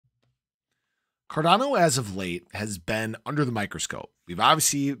Cardano, as of late, has been under the microscope. We've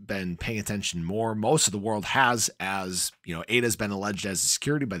obviously been paying attention more. Most of the world has, as you know, ADA has been alleged as a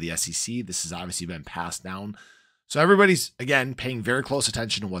security by the SEC. This has obviously been passed down. So everybody's, again, paying very close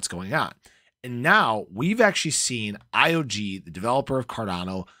attention to what's going on. And now we've actually seen IOG, the developer of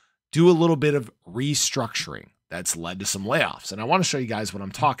Cardano, do a little bit of restructuring that's led to some layoffs. And I want to show you guys what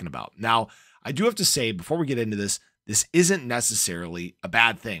I'm talking about. Now, I do have to say, before we get into this isn't necessarily a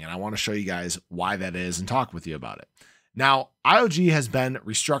bad thing. And I want to show you guys why that is and talk with you about it. Now, IOG has been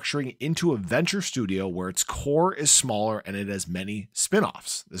restructuring into a venture studio where its core is smaller and it has many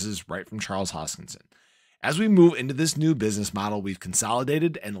spinoffs. This is right from Charles Hoskinson. As we move into this new business model, we've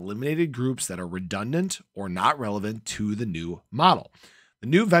consolidated and eliminated groups that are redundant or not relevant to the new model. The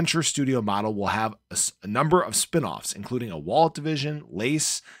new venture studio model will have a number of spinoffs, including a wallet division,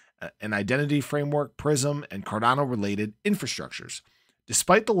 Lace, an identity framework, Prism, and Cardano-related infrastructures.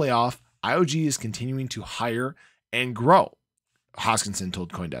 Despite the layoff, IOG is continuing to hire and grow, Hoskinson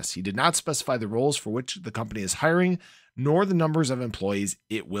told CoinDesk. He did not specify the roles for which the company is hiring, nor the numbers of employees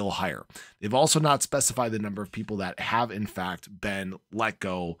it will hire. They've also not specified the number of people that have, in fact, been let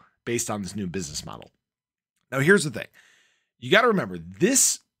go based on this new business model. Now, here's the thing. You got to remember,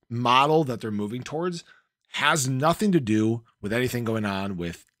 this model that they're moving towards has nothing to do with anything going on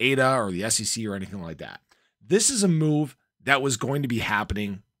with ADA or the SEC or anything like that. This is a move that was going to be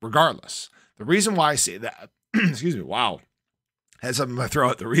happening regardless. The reason why I say that, excuse me, wow, I had something in my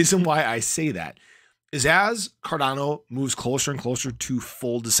throat. The reason why I say that is as Cardano moves closer and closer to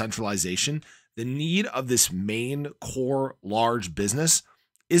full decentralization, the need of this main core large business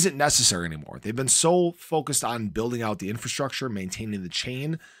isn't necessary anymore. They've been so focused on building out the infrastructure, maintaining the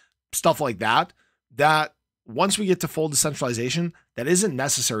chain, stuff like that, that once we get to full decentralization, that isn't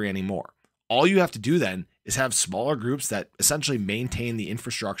necessary anymore. All you have to do then is have smaller groups that essentially maintain the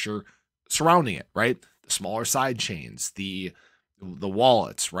infrastructure surrounding it, right? The smaller side chains, the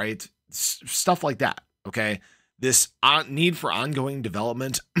wallets, right? Stuff like that, okay? This need for ongoing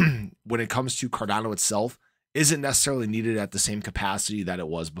development when it comes to Cardano itself isn't necessarily needed at the same capacity that it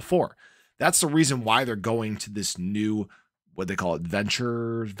was before. That's the reason why they're going to this new, what they call it,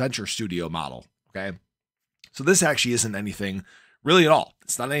 venture studio model, okay? So this actually isn't anything really at all.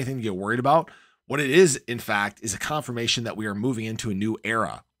 It's not anything to get worried about. What it is, in fact, is a confirmation that we are moving into a new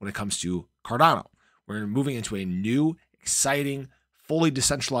era when it comes to Cardano. We're moving into a new, exciting, fully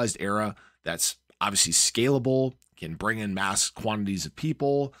decentralized era that's obviously scalable, can bring in mass quantities of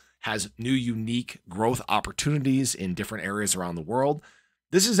people, has new unique growth opportunities in different areas around the world.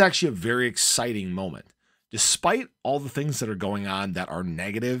 This is actually a very exciting moment. Despite all the things that are going on that are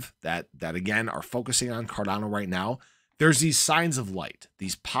negative, that again are focusing on Cardano right now, there's these signs of light,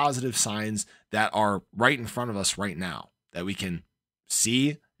 these positive signs that are right in front of us right now that we can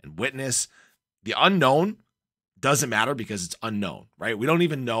see and witness. The unknown doesn't matter because it's unknown, right? We don't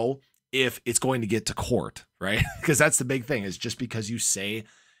even know if it's going to get to court, right? Because that's the big thing, is just because you say,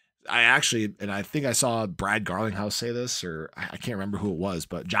 I think I saw Brad Garlinghouse say this, or I can't remember who it was,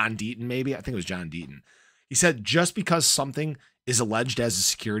 but John Deaton, maybe. I think it was John Deaton. He said, just because something is alleged as a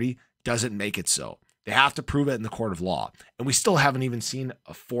security doesn't make it so. They have to prove it in the court of law. And we still haven't even seen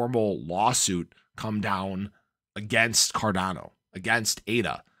a formal lawsuit come down against Cardano, against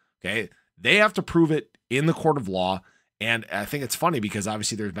ADA. Okay. They have to prove it in the court of law. And I think it's funny because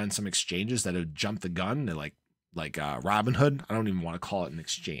obviously there's been some exchanges that have jumped the gun, and like Robinhood. I don't even want to call it an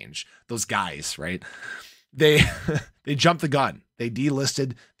exchange. Those guys, right? They jumped the gun. They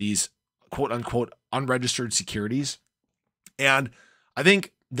delisted these quote unquote unregistered securities. And I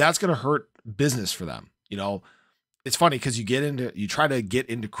think that's going to hurt business for them. You know, it's funny because you try to get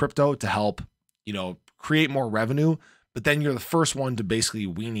into crypto to help, you know, create more revenue, but then you're the first one to basically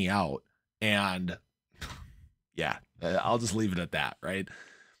weenie out. And yeah, I'll just leave it at that, right?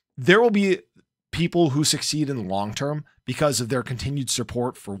 There will be people who succeed in the long term because of their continued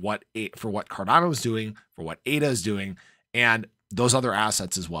support for what Cardano is doing, for what ADA is doing, and those other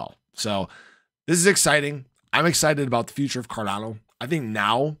assets as well. So this is exciting. I'm excited about the future of Cardano. I think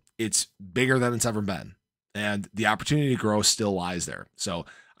now it's bigger than it's ever been, and the opportunity to grow still lies there. So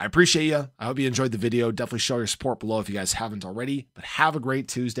I appreciate you. I hope you enjoyed the video. Definitely show your support below if you guys haven't already, but have a great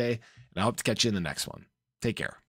Tuesday, and I hope to catch you in the next one. Take care.